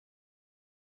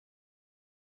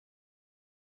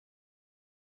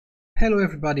Hello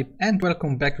everybody and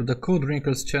welcome back to the Code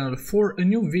Wrinkles channel for a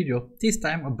new video, this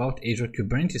time about Azure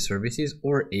Kubernetes Services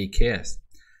or AKS.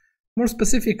 More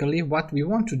specifically, what we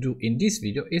want to do in this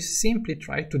video is simply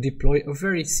try to deploy a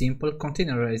very simple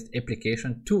containerized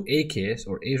application to AKS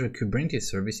or Azure Kubernetes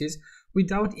Services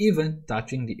without even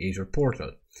touching the Azure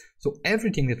portal. So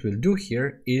everything that we'll do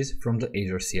here is from the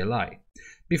Azure CLI.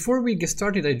 Before we get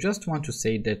started, I just want to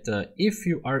say that if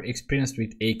you are experienced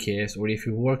with AKS or if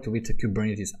you worked with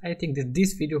Kubernetes, I think that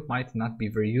this video might not be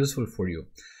very useful for you.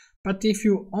 But if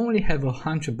you only have a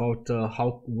hunch about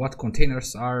what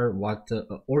containers are, what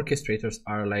orchestrators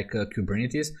are like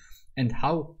Kubernetes, and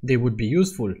how they would be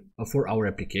useful for our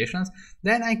applications,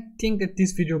 then I think that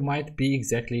this video might be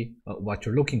exactly what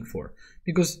you're looking for.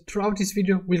 Because throughout this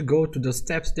video, we'll go to the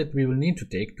steps that we will need to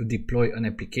take to deploy an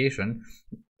application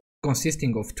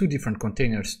consisting of two different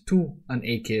containers to an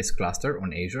AKS cluster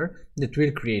on Azure that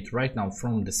we'll create right now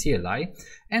from the CLI,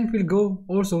 and we'll go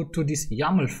also to this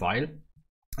YAML file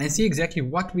and see exactly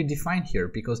what we define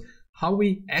here, because how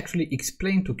we actually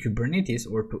explain to Kubernetes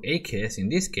or to AKS in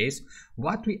this case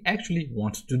what we actually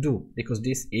want to do, because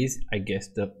this is, I guess,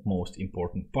 the most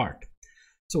important part.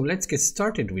 So let's get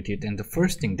started with it, and the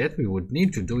first thing that we would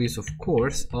need to do is of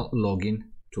course log in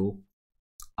to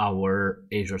our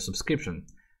Azure subscription.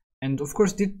 And of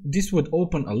course this would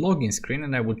open a login screen,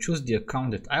 and I would choose the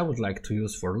account that I would like to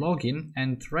use for login.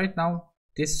 And right now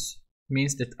this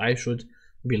means that I should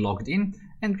be logged in,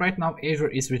 and right now Azure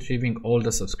is retrieving all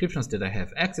the subscriptions that I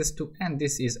have access to, and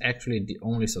this is actually the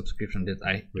only subscription that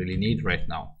I really need right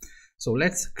now. So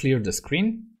let's clear the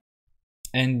screen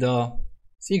and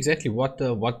see exactly what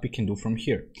we can do from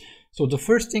here. So the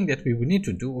first thing that we would need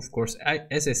to do, of course,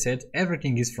 as I said,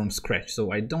 everything is from scratch.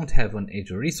 So I don't have an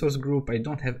Azure resource group, I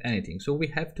don't have anything. So we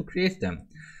have to create them.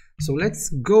 So let's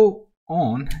go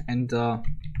on and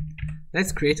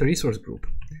let's create a resource group.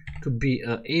 To be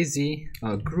a AZ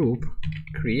group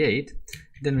create,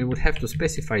 then we would have to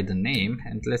specify the name,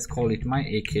 and let's call it my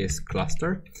AKS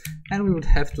cluster. And we would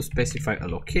have to specify a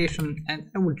location, and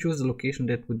I would choose a location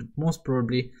that would most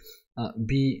probably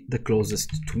be the closest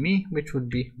to me, which would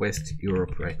be West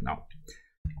Europe right now.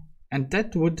 And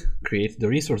that would create the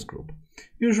resource group.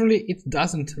 Usually it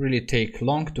doesn't really take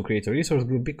long to create a resource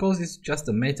group, because it's just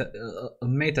a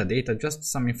metadata, just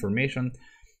some information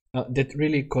that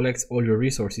really collects all your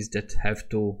resources that have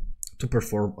to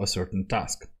perform a certain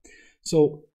task.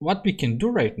 So what we can do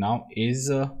right now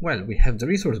is, well, we have the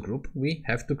resource group, we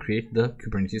have to create the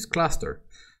Kubernetes cluster.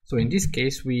 So in this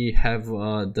case, we have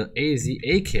the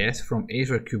AKS from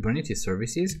Azure Kubernetes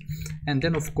Services, and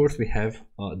then of course we have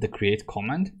the create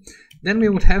command. Then we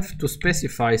would have to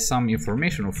specify some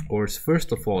information, of course.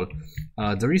 First of all,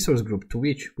 the resource group to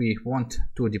which we want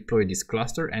to deploy this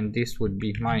cluster, and this would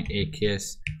be my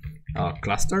AKS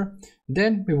cluster.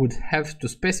 Then we would have to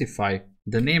specify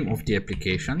the name of the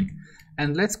application,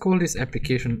 and let's call this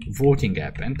application voting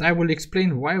app. And I will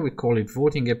explain why we call it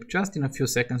voting app just in a few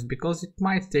seconds, because it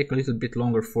might take a little bit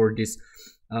longer for this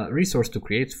resource to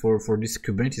create for this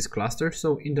Kubernetes cluster.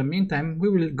 So in the meantime, we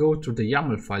will go to the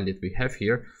YAML file that we have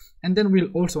here, and then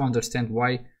we'll also understand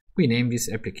why we name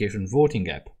this application voting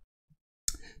app.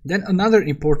 Then another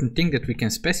important thing that we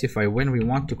can specify when we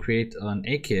want to create an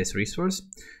AKS resource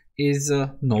is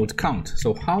node count.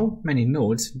 So how many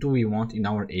nodes do we want in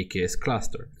our AKS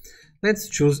cluster? Let's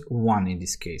choose 1 in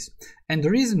this case. And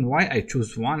the reason why I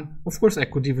choose 1, of course I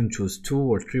could even choose 2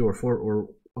 or 3 or 4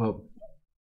 or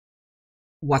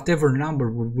whatever number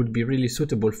would be really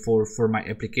suitable for my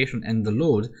application and the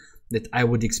load that I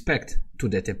would expect to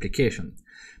that application.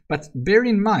 But bear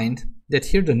in mind that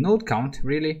here the node count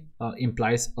really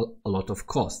implies a lot of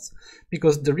costs,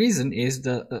 because the reason is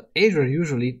that Azure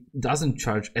usually doesn't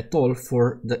charge at all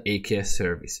for the AKS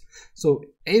service. So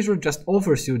Azure just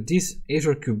offers you this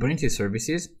Azure Kubernetes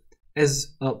Services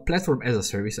as a platform as a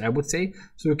service, I would say,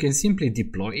 so you can simply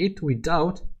deploy it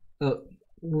without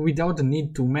the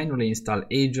need to manually install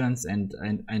agents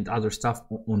and other stuff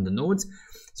on the nodes.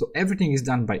 So everything is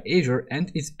done by Azure, and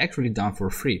it's actually done for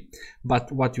free. But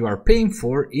what you are paying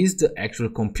for is the actual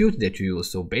compute that you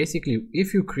use. So basically,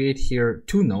 if you create here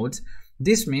 2 nodes,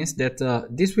 this means that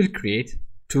this will create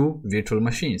 2 virtual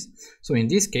machines. So in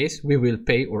this case, we will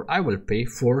pay, or I will pay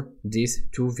for these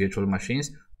 2 virtual machines,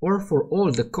 or for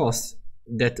all the costs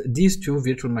that these 2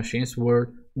 virtual machines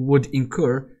would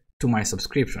incur to my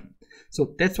subscription.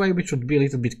 So that's why we should be a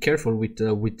little bit careful with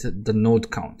the node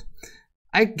count.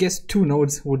 I guess 2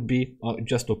 nodes would be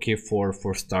just okay for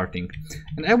starting.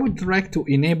 And I would like to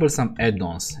enable some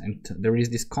add-ons, and there is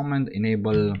this command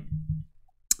enable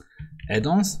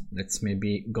add-ons. Let's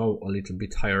maybe go a little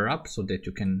bit higher up so that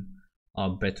you can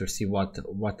better see what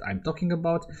I'm talking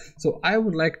about. So I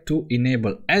would like to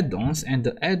enable add-ons, and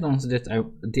the add-on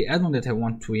that I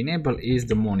want to enable is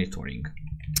the monitoring,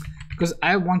 because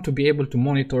I want to be able to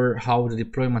monitor how the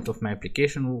deployment of my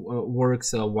application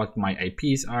works, what my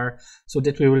IPs are, so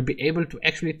that we will be able to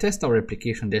actually test our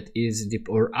application that is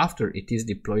after it is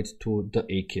deployed to the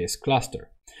AKS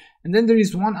cluster. And then there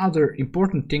is one other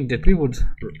important thing that we would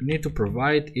need to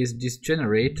provide, is this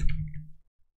generate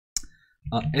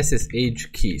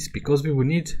SSH keys, because we will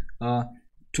need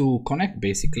to connect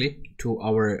basically to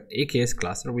our AKS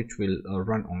cluster, which will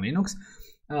run on Linux,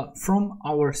 from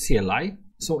our CLI.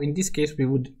 So in this case, we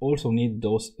would also need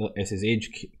those SSH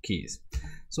keys.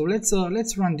 So let's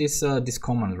run this this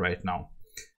command right now.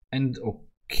 And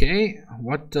okay,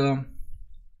 what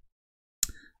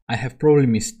I have probably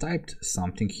mistyped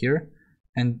something here,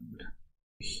 and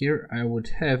here I would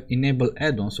have enable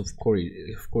add-ons. Of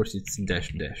course, it's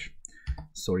dash dash.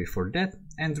 Sorry for that.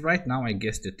 And right now I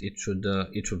guess that it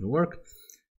should work.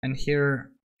 And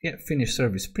here, yeah, finish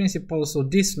service principal. So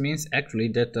this means actually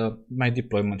that my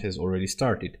deployment has already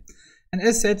started. And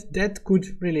as said, that could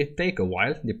really take a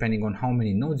while depending on how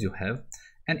many nodes you have.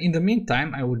 And in the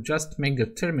meantime, I would just make the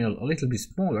terminal a little bit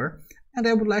smaller, and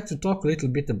I would like to talk a little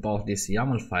bit about this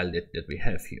YAML file that we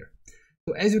have here.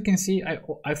 So as you can see,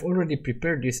 I've already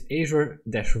prepared this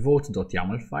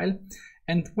azure-vote.yaml file.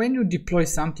 And when you deploy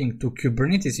something to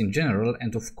Kubernetes in general,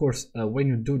 and of course, when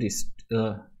you do this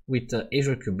with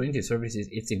Azure Kubernetes Services,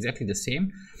 it's exactly the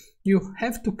same. You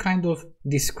have to kind of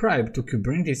describe to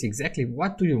Kubernetes exactly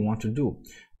what do you want to do,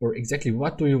 or exactly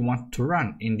what do you want to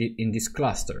run in this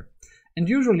cluster. And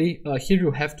usually here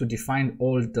you have to define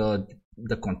all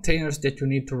the containers that you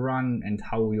need to run and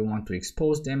how you want to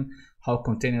expose them, how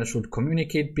containers should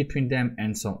communicate between them,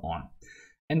 and so on.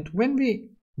 And when we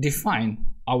define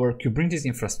our Kubernetes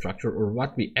infrastructure, or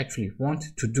what we actually want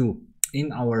to do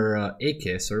in our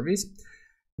AKS service,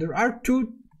 there are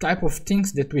two types of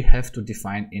things that we have to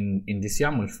define in this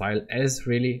YAML file as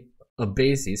really a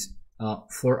basis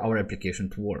for our application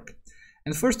to work.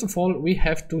 And first of all, we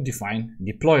have to define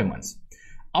deployments.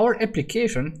 Our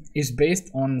application is based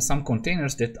on some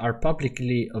containers that are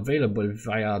publicly available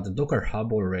via the Docker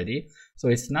Hub already. So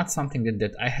it's not something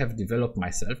that I have developed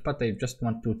myself, but I just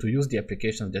want to use the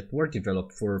applications that were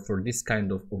developed for this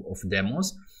kind of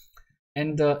demos.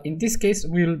 And in this case,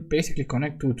 we'll basically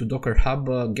connect to Docker Hub,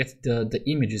 get the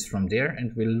images from there,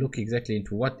 and we'll look exactly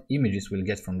into what images we'll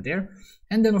get from there.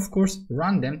 And then of course,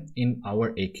 run them in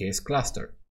our AKS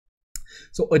cluster.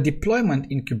 So a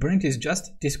deployment in Kubernetes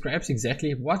just describes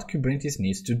exactly what Kubernetes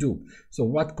needs to do. So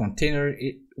what container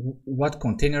it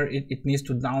needs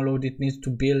to download, it needs to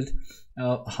build,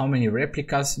 how many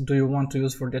replicas do you want to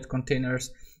use for that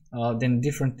containers, then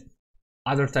different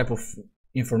other type of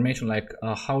information like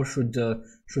how should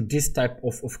this type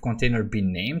of container be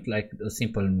named, like a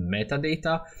simple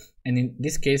metadata. And in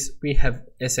this case, we have,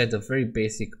 as said, a very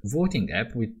basic voting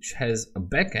app which has a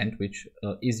backend which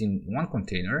is in one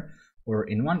container or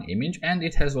in one image, and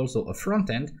it has also a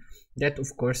front end that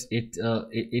of course it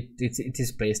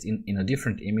is placed in a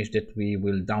different image that we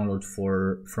will download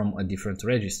from a different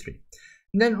registry.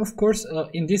 And then of course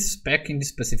in this spec, in the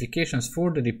specifications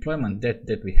for the deployment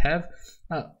that we have,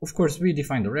 of course we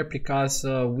define the replicas,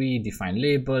 we define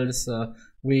labels,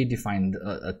 we define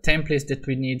templates that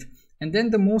we need, and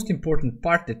then the most important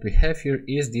part that we have here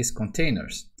is these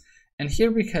containers. And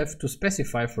here we have to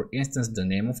specify, for instance, the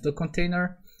name of the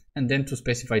container, and then to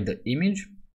specify the image.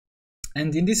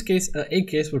 And in this case,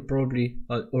 AKS will probably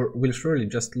or will surely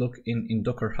just look in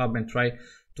Docker Hub and try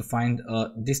to find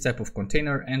this type of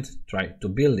container and try to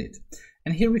build it.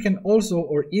 And here we can also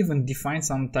or even define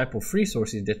some type of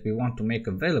resources that we want to make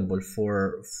available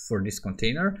for this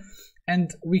container. And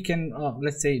we can,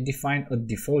 let's say, define a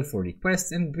default for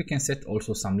requests, and we can set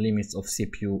also some limits of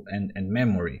CPU and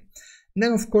memory. And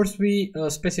then of course we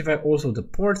specify also the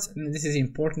ports, and this is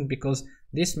important because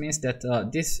this means that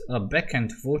this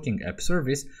backend voting app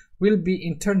service will be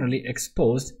internally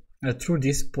exposed through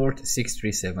this port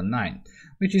 6379,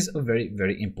 which is a very,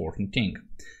 very important thing.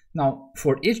 Now,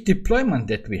 for each deployment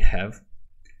that we have,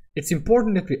 it's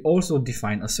important that we also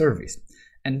define a service.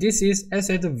 And this is, as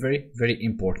I said, a very, very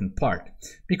important part,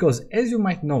 because as you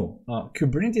might know,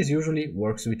 Kubernetes usually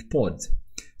works with pods.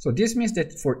 So this means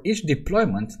that for each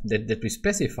deployment that we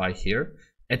specify here,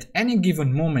 at any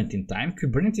given moment in time,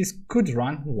 Kubernetes could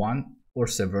run one or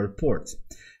several pods.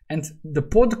 And the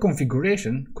pod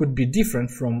configuration could be different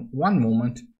from one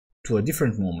moment to a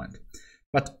different moment.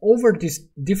 But over this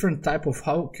different type of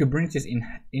how Kubernetes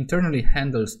internally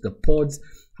handles the pods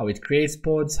how it creates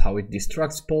pods, how it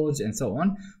destructs pods, and so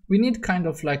on. We need kind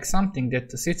of like something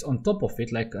that sits on top of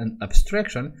it, like an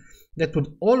abstraction that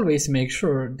would always make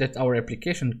sure that our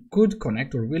application could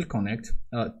connect or will connect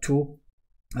to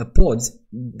pods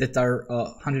that are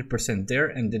 100% there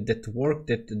and that work,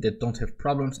 that don't have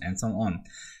problems, and so on.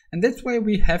 And that's why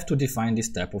we have to define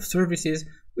this type of services,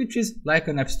 which is like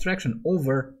an abstraction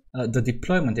over the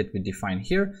deployment that we define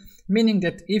here, meaning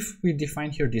that if we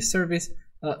define here this service,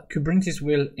 Kubernetes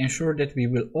will ensure that we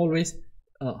will always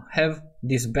have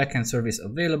this backend service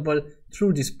available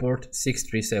through this port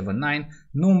 6379,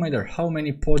 no matter how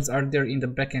many pods are there in the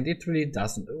backend. It really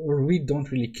doesn't, or we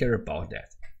don't really care about that.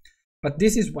 But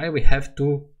this is why we have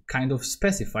to kind of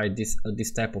specify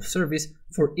this type of service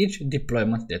for each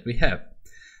deployment that we have.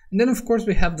 And then of course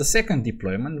we have the second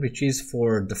deployment, which is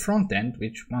for the front end,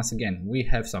 which once again we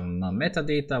have some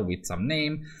metadata with some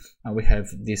name, we have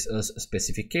these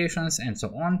specifications and so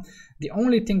on. The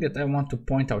only thing that I want to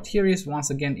point out here is,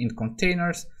 once again, in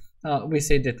containers, we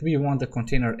say that we want the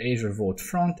container Azure Vault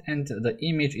Front, and the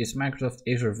image is Microsoft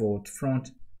Azure Vault Front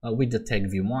with the tag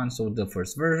v1, so the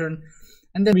first version.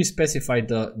 And then we specify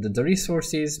the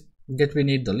resources that we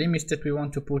need, the limits that we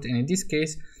want to put, and in this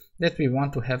case that we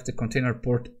want to have the container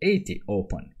port 80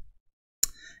 open.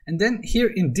 And then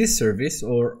here in this service,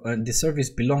 or the service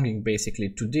belonging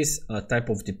basically to this type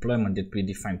of deployment that we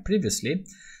defined previously,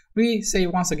 we say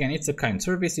once again it's a kind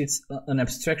service, it's an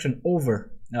abstraction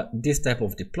over this type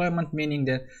of deployment, meaning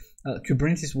that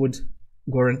Kubernetes would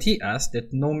guarantee us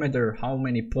that no matter how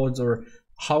many pods or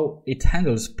how it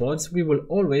handles pods, we will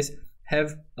always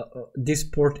have this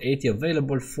port 80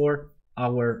 available for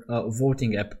our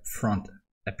voting app front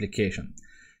application.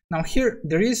 Now here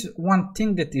there is one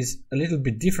thing that is a little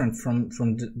bit different from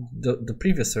the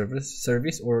previous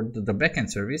service or the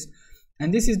backend service,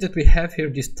 and this is that we have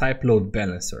here this type load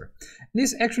balancer.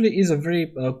 This actually is a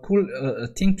very cool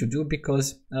thing to do,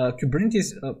 because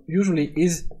Kubernetes usually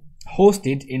is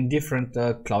hosted in different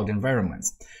cloud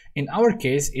environments. In our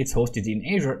case, it's hosted in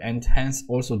Azure, and hence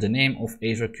also the name of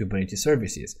Azure Kubernetes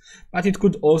Services, but it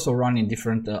could also run in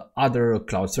different other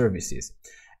cloud services.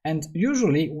 And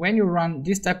usually when you run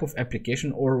this type of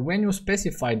application, or when you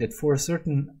specify that for a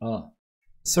certain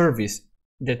service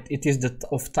that it is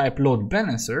of type load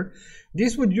balancer,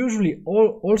 this would usually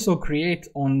also create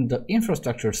on the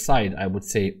infrastructure side, I would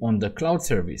say on the cloud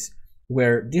service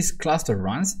where this cluster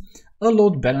runs, a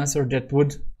load balancer that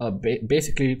would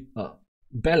basically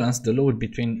balance the load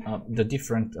between the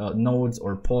different nodes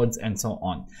or pods and so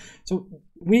on. So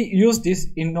we use this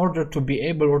in order to be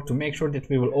able, or to make sure that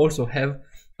we will also have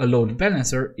a load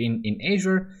balancer in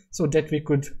Azure, so that we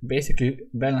could basically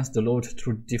balance the load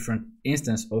through different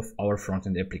instances of our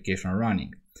front-end application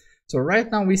running. So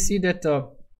right now we see that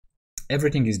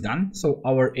everything is done. So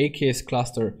our AKS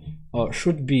cluster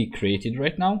should be created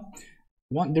right now.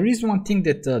 There is one thing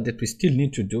that we still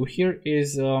need to do here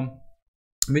is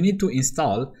we need to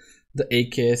install the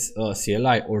AKS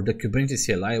CLI, or the Kubernetes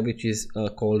CLI, which is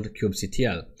called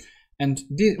kubectl. And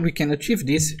we can achieve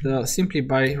this simply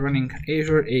by running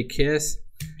Azure AKS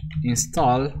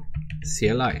install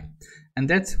CLI, and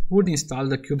that would install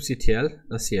the kubectl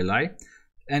CLI,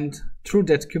 and through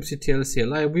that kubectl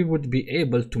CLI we would be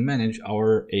able to manage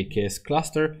our AKS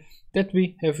cluster that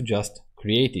we have just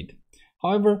created.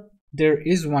 However, there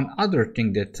is one other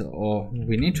thing that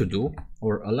we need to do,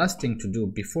 or a last thing to do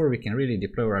before we can really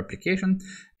deploy our application,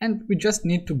 and we just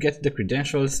need to get the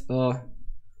credentials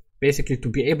basically to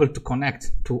be able to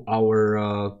connect to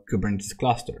our Kubernetes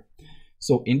cluster.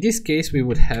 So in this case we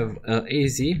would have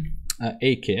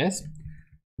AKS,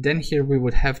 then here we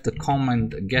would have the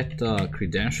command get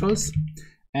credentials,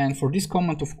 and for this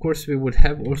command of course we would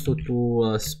have also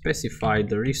to specify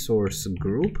the resource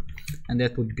group, and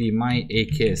that would be my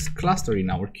AKS cluster in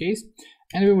our case,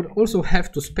 and we would also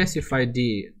have to specify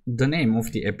the name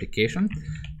of the application,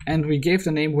 and we gave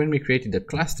the name when we created the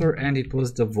cluster, and it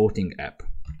was the voting app.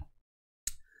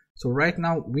 So right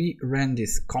now we ran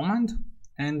this command,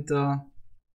 and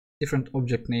different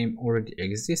object name already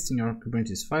exists in your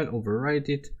Kubernetes file. Overwrite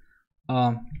it.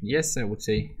 Yes, I would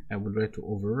say I would like to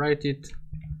overwrite it.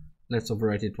 Let's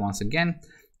overwrite it once again.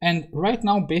 And right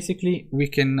now basically we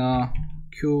can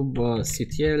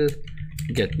kubectl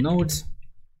get nodes.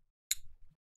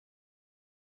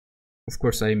 Of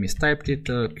course I mistyped it.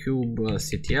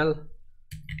 Kubectl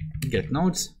get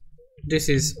nodes. This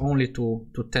is only to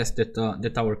test that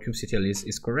that our kubectl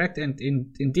is correct, and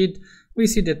indeed we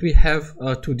see that we have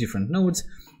two different nodes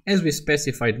as we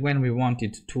specified when we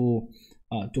wanted to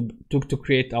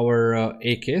create our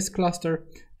AKS cluster,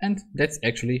 and that's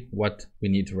actually what we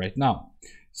need right now.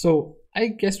 So I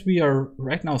guess we are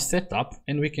right now set up,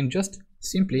 and we can just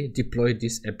simply deploy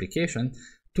this application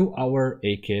to our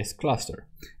AKS cluster.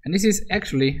 And this is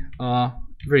actually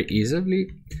very easily.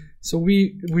 So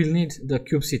we will need the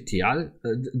kubectl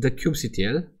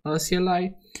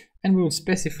CLI, and we will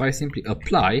specify simply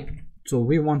apply. So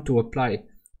we want to apply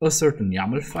a certain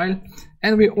YAML file,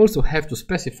 and we also have to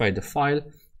specify the file,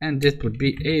 and that would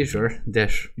be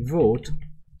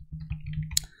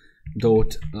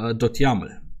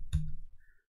azure-vote.yaml.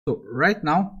 So right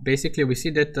now, basically, we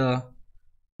see that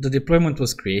the deployment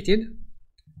was created,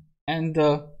 and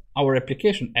our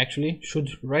application actually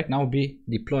should right now be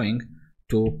deploying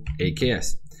to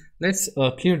AKS. Let's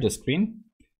clear the screen,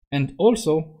 and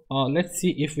also let's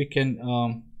see if we can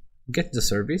get the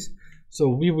service. So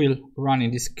we will run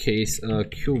in this case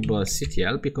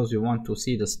kubectl, because we want to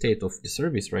see the state of the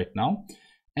service right now.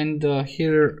 And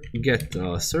here get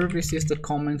service is the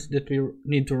command that we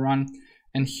need to run,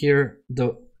 and here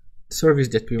the service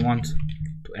that we want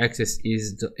to access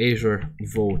is the Azure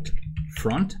Vote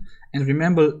front. And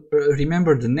remember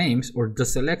the names or the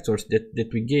selectors that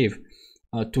we gave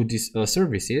to these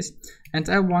services, and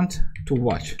I want to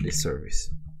watch this service.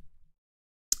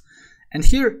 And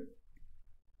here,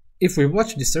 if we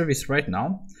watch the service right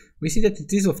now, we see that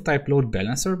it is of type load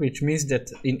balancer, which means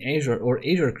that in Azure, or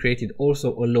Azure created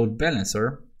also a load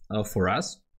balancer for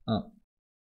us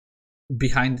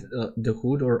behind the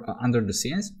hood or under the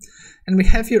scenes. And we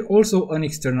have here also an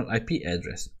external IP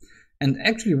address. And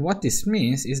actually what this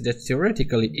means is that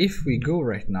theoretically, if we go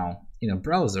right now in a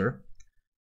browser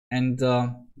and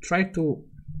try to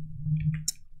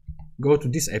go to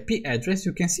this IP address,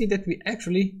 you can see that we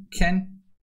actually can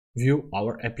view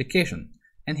our application.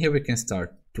 And here we can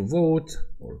start to vote,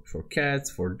 or for cats,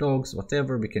 for dogs,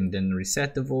 whatever. We can then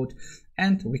reset the vote,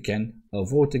 and we can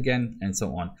vote again, and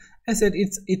so on. As I said,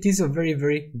 it is a very,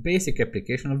 very basic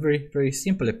application, a very, very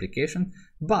simple application,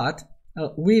 but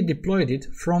we deployed it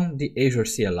from the Azure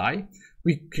CLI.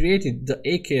 We created the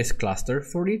AKS cluster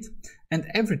for it, and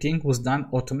everything was done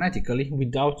automatically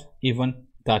without even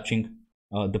touching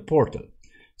the portal.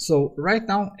 So right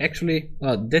now, actually,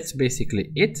 that's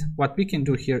basically it. What we can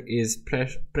do here is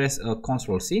press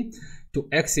Ctrl+C to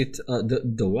exit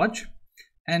the watch.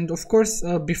 And of course,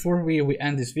 before we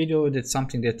end this video, that's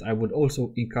something that I would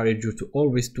also encourage you to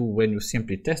always do when you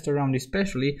simply test around,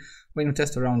 especially when you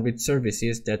test around with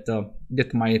services that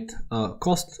that might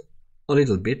cost a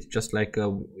little bit. Just like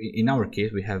in our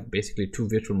case, we have basically 2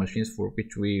 virtual machines for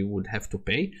which we would have to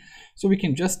pay. So we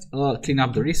can just clean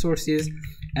up the resources,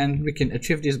 and we can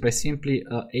achieve this by simply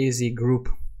az group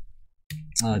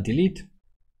delete.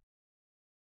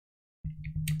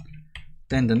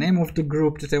 Then the name of the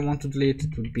group that I want to delete,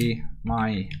 it would be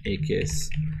my AKS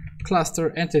cluster,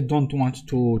 and I don't want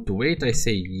to wait. I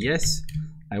say yes,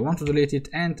 I want to delete it,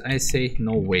 and I say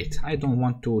no wait. I don't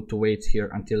want to wait here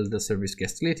until the service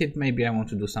gets deleted. Maybe I want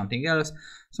to do something else,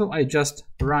 so I just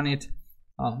run it.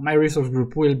 My resource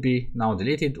group will be now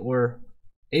deleted, or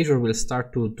Azure will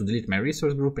start to delete my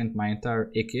resource group and my entire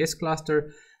AKS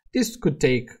cluster. This could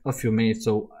take a few minutes,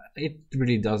 so it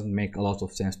really doesn't make a lot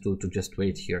of sense to just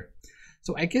wait here.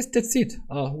 So I guess that's it.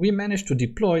 We managed to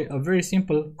deploy a very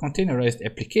simple containerized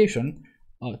application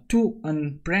to a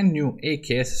brand new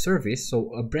AKS service,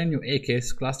 so a brand new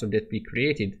AKS cluster that we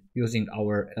created using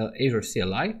our Azure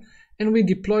CLI, and we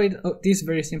deployed this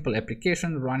very simple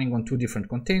application running on 2 different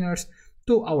containers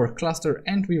to our cluster,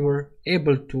 and we were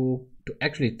able to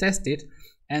actually test it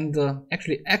and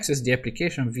actually access the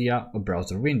application via a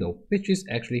browser window, which is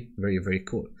actually very, very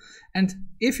cool. And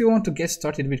if you want to get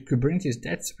started with Kubernetes,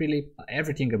 that's really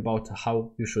everything about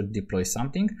how you should deploy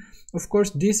something. Of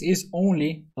course, this is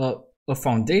only a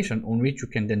foundation on which you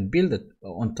can then build it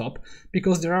on top,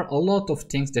 because there are a lot of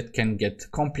things that can get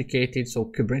complicated. So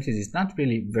Kubernetes is not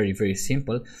really very, very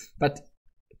simple, but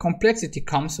complexity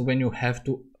comes when you have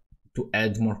to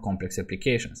add more complex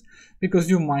applications, because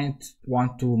you might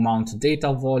want to mount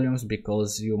data volumes,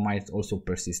 because you might also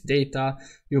persist data.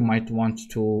 You might want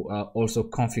to also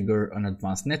configure an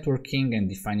advanced networking and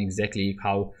define exactly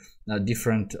how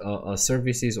different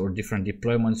services or different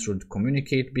deployments should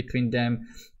communicate between them,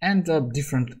 and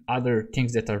different other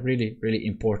things that are really, really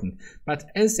important. But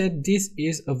as said, this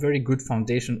is a very good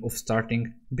foundation of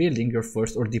starting building your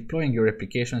first or deploying your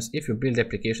applications. If you build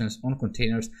applications on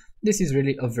containers, this is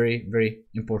really a very, very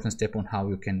important step on how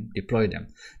you can deploy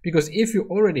them. Because if you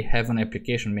already have an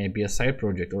application, maybe a side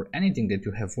project or anything that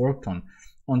you have worked on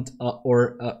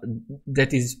or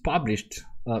that is published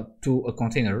to a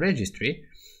container registry,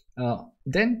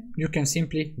 then you can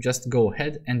simply just go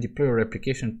ahead and deploy your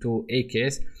application to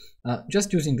AKS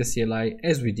just using the CLI,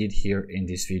 as we did here in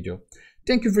this video.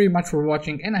 Thank you very much for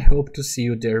watching, and I hope to see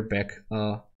you there back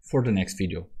for the next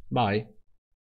video. Bye.